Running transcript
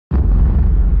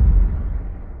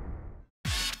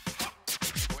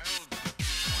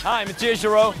Hi, Matthias.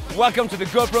 Welcome to the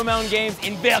GoPro Mountain Games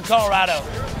in Vail, Colorado.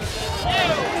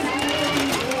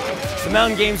 The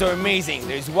mountain games are amazing.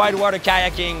 There's whitewater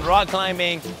kayaking, rock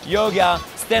climbing, yoga,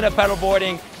 stand-up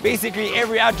paddleboarding, basically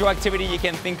every outdoor activity you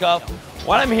can think of.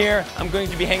 While I'm here, I'm going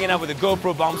to be hanging out with the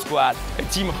GoPro Bomb Squad, a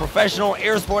team of professional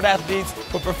air sport athletes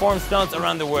who perform stunts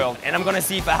around the world. And I'm gonna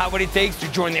see if I have what it takes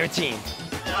to join their team.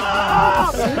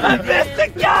 Oh, I missed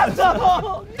the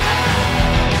castle!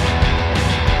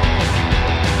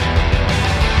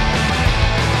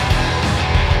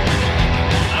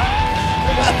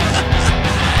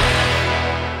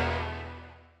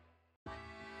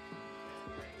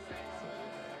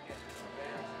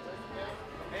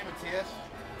 Hey, Matthias.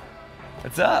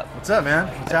 What's up? What's up, man?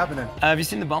 What's happening? Have you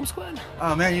seen the Bomb Squad?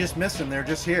 Oh, man, you just missed them. They're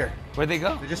just here. Where'd they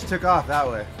go? They just took off that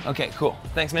way. Okay, cool.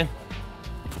 Thanks, man.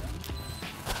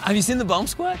 Have you seen the Bomb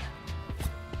Squad?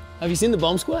 Have you seen the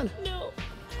Bomb Squad? No.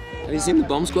 Have you seen the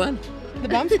Bomb Squad? The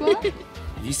Bomb Squad?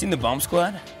 Have you seen the Bomb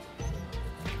Squad?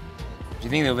 Do you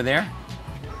think they're over there?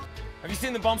 Have you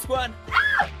seen the Bomb Squad?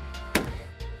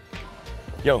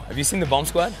 Yo, have you seen the Bomb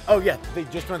Squad? Oh yeah, they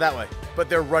just went that way. But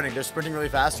they're running, they're sprinting really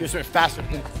fast. You're sprinting faster.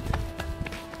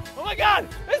 Oh my God,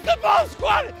 it's the Bomb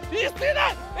Squad! Do you see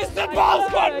that? It's the Bomb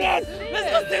Squad, man! Let's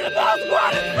go see the Bomb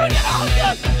Squad! It's freaking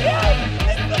awesome! Yes!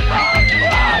 It's the Bomb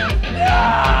Squad!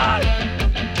 Yes!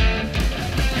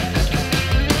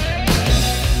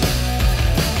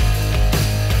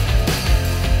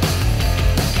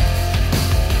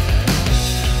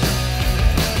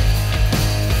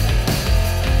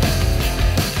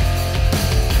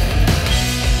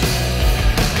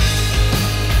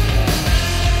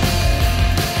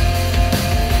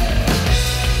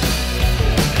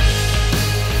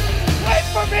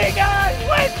 Guys,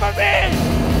 wait for me!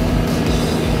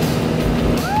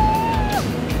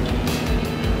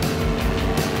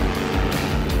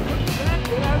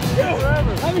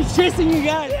 I've been chasing you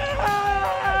guys!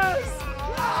 Yes!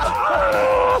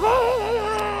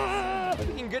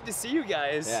 Freaking good to see you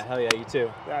guys. Yeah, hell yeah, you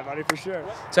too. Yeah, buddy, for sure.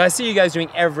 So I see you guys doing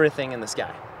everything in the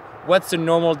sky. What's the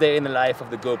normal day in the life of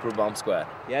the GoPro Bomb Squad?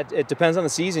 Yeah, it depends on the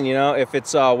season, you know. If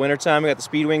it's wintertime, we got the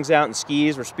speed wings out and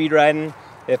skis, we're speed riding.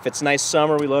 If it's nice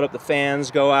summer, we load up the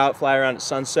fans, go out, fly around at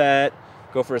sunset,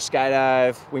 go for a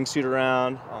skydive, wingsuit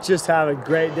around. Just have a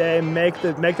great day, make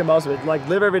the most of it. Like,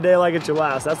 live every day like it's your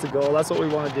last. That's the goal, that's what we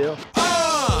want to do.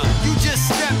 You just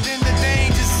stepped in the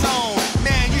danger zone.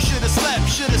 Man, you should have slept,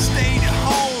 should have stayed at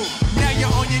home. Now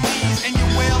you're on your knees and you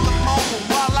wail the moan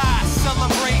while I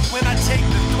celebrate when I take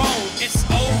the throne. It's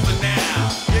over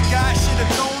now. Your guy should have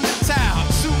thrown the towel.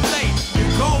 Too late,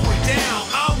 you're going down.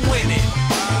 I'm winning.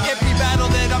 Every battle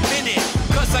that I'm in it,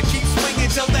 cause I keep swinging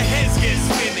till the heads get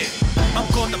spinning. I'm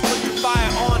gonna put the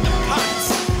fire on the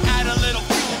pots, add a little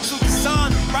fuel to the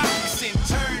sun, rocks and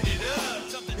turn it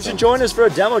up. You should join us for a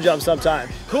demo jump sometime.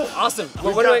 Cool, awesome.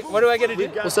 What do I get to do?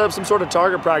 We'll set up some sort of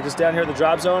target practice down here at the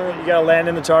drop zone. You gotta land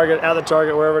in the target, out of the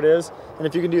target, wherever it is. And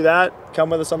if you can do that, come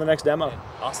with us on the next demo.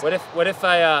 Awesome. What if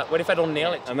I don't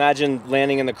nail it? Imagine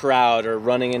landing in the crowd or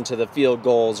running into the field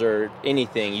goals or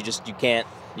anything. You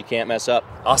can't mess up.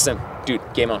 Awesome. Dude,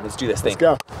 game on. Let's do this thing. Let's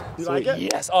go. You like it?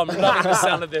 Yes. Oh, I'm loving the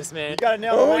sound of this, man. You gotta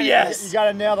nail the landing. Yes. You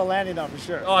gotta nail the landing though, for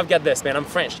sure. Oh, I've got this, man. I'm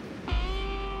French.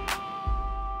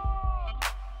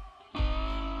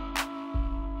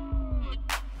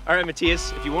 All right,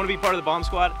 Matthias, if you want to be part of the Bomb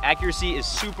Squad, accuracy is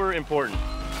super important.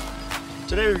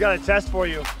 Today we've got a test for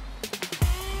you.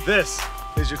 This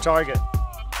is your target.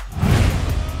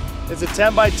 It's a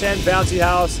 10 by 10 bouncy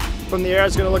house. From the air,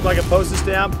 it's gonna look like a postage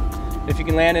stamp. If you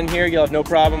can land in here, you'll have no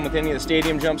problem with any of the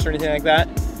stadium jumps or anything like that.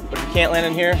 But if you can't land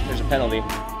in here, there's a penalty.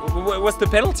 What's the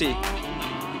penalty?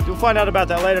 You'll find out about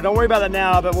that later. Don't worry about that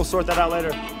now, but we'll sort that out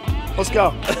later. Let's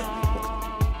go.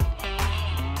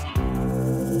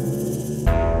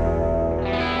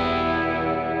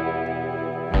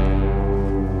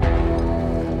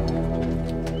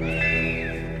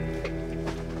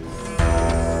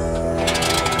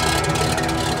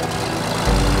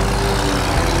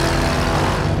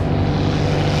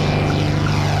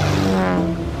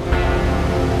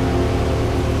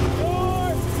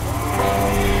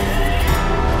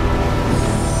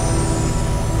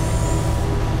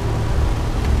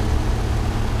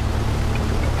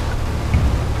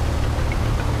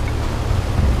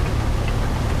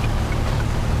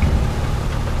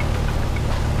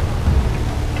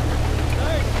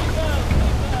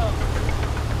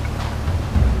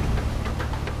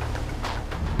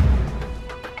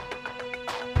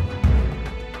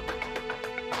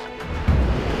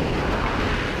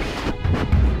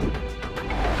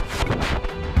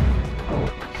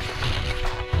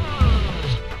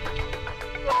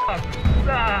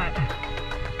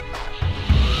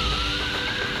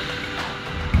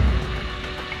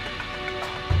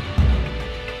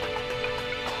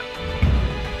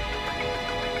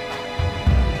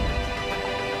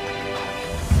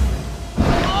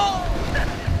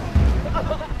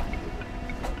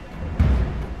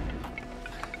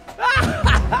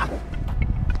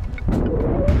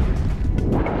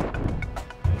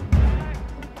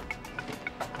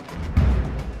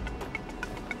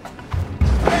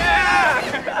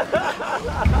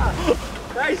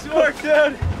 Nice work, dude.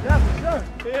 Yeah, for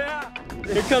sure. Yeah.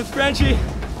 Here comes Frenchie.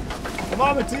 Come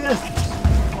on, Matthias.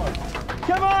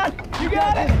 Come on. You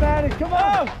got it. Maddie, come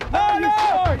on. Oh, you're no.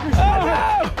 short. You're short.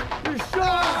 You're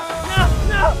short.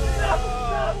 No.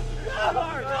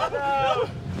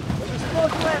 You're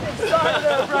supposed to land inside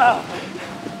there, bro.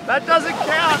 That doesn't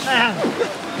count, man.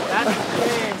 That's the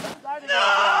game. No!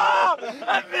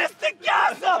 I missed the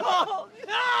castle!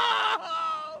 No!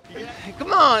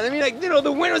 Come on, I mean, like, you know,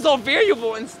 the wind was all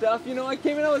variable and stuff, you know, I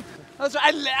came in, I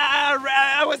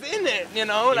was in it, you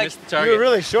know, You like. missed the target. You were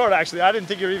really short, actually. I didn't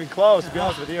think you were even close, to be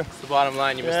honest with you. It's the bottom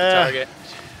line. You missed Yeah. the target.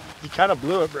 You kind of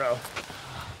blew it, bro.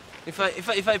 If I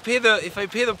pay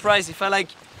the price, if I like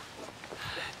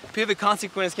pay the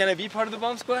consequence, can I be part of the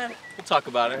bomb squad? We'll talk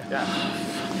about it. Yeah.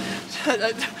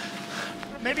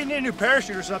 Maybe you need a new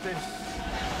parachute or something.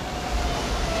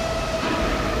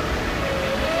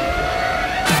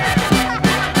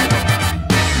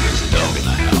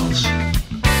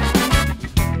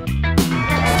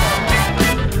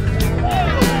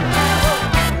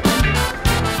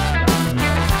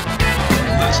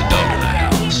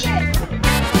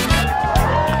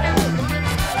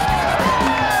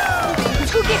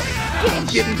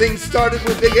 Getting things started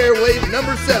with big airwave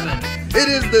number 7. It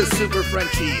is the Super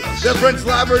Frenchie, the French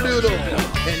Labradoodle,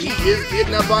 and he is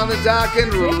getting up on the dock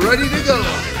and ready to go.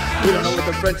 We don't know what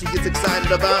the Frenchie gets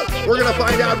excited about. We're gonna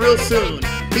find out real soon.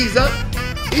 He's up,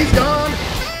 he's gone,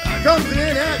 comes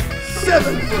in at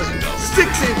 7 foot 6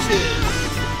 inches.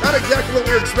 Not exactly what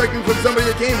we were expecting from somebody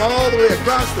that came all the way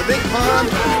across the big pond.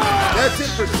 That's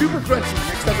it for Super Frenchie.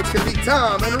 Next up it's gonna be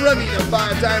Tom and Remy, the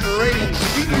 5-time reigning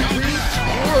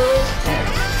GoPro World.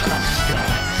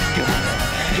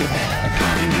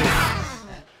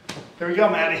 Here we go,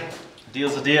 Maddie.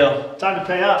 Deal's a deal. Time to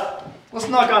pay up. Let's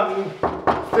knock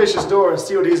on Fish's door and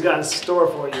see what he's got in store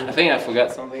for you. I think I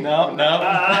forgot something. No,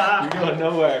 you're going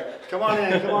nowhere. Come on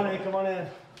in, come on in, come on in.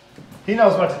 He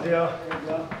knows what to do. Here we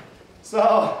go.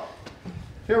 So,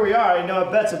 here we are. You know,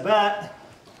 a bet's a bet.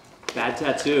 Bad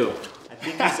tattoo.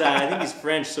 I think he's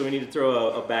French, so we need to throw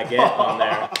a baguette on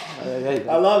there.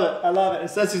 I love it, I love it. And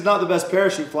since he's not the best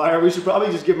parachute flyer, we should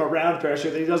probably just give him a round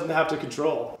parachute that he doesn't have to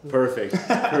control. Perfect,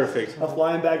 perfect. A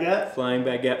flying baguette? Flying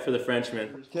baguette for the Frenchman.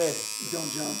 Okay, don't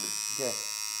jump. Okay.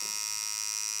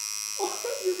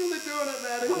 You're really doing it,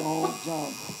 Maddie. Don't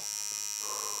jump.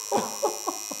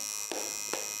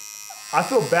 I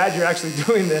feel bad you're actually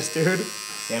doing this, dude.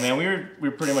 Yeah, man, we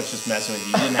were pretty much just messing with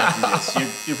you. You didn't have to do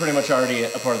this. You're pretty much already a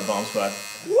part of the bomb squad.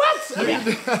 What? I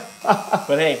mean,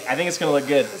 But hey, I think it's gonna look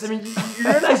good. I mean, you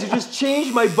realize you just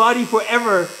changed my body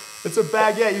forever. It's a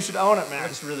baguette, you should own it, man.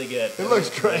 Looks really good. It looks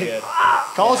really great. good.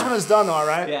 Call us when it's done, though, all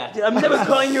right? Yeah. I'm never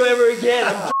calling you ever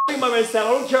again. I'm by myself.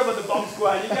 I don't care about the bomb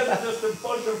squad. You guys are just a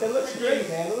bunch of. It looks great,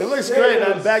 man. It looks great,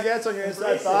 man. Baguettes on your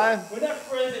inside thigh. We're not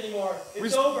friends anymore.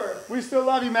 It's over. We still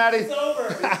love you, Maddie. It's over.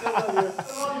 We still love you.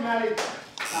 I love you, Maddie.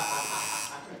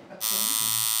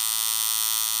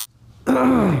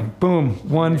 Boom.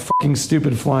 One fucking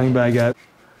stupid flying baguette.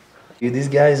 Dude, these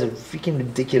guys are freaking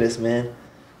ridiculous, man.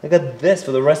 I got this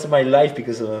for the rest of my life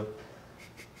because of them.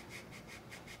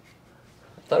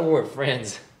 I thought we were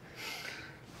friends.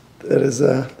 That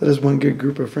is one good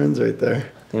group of friends right there. I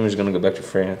think I'm just gonna go back to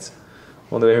France.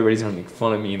 Although everybody's gonna make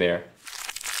fun of me there.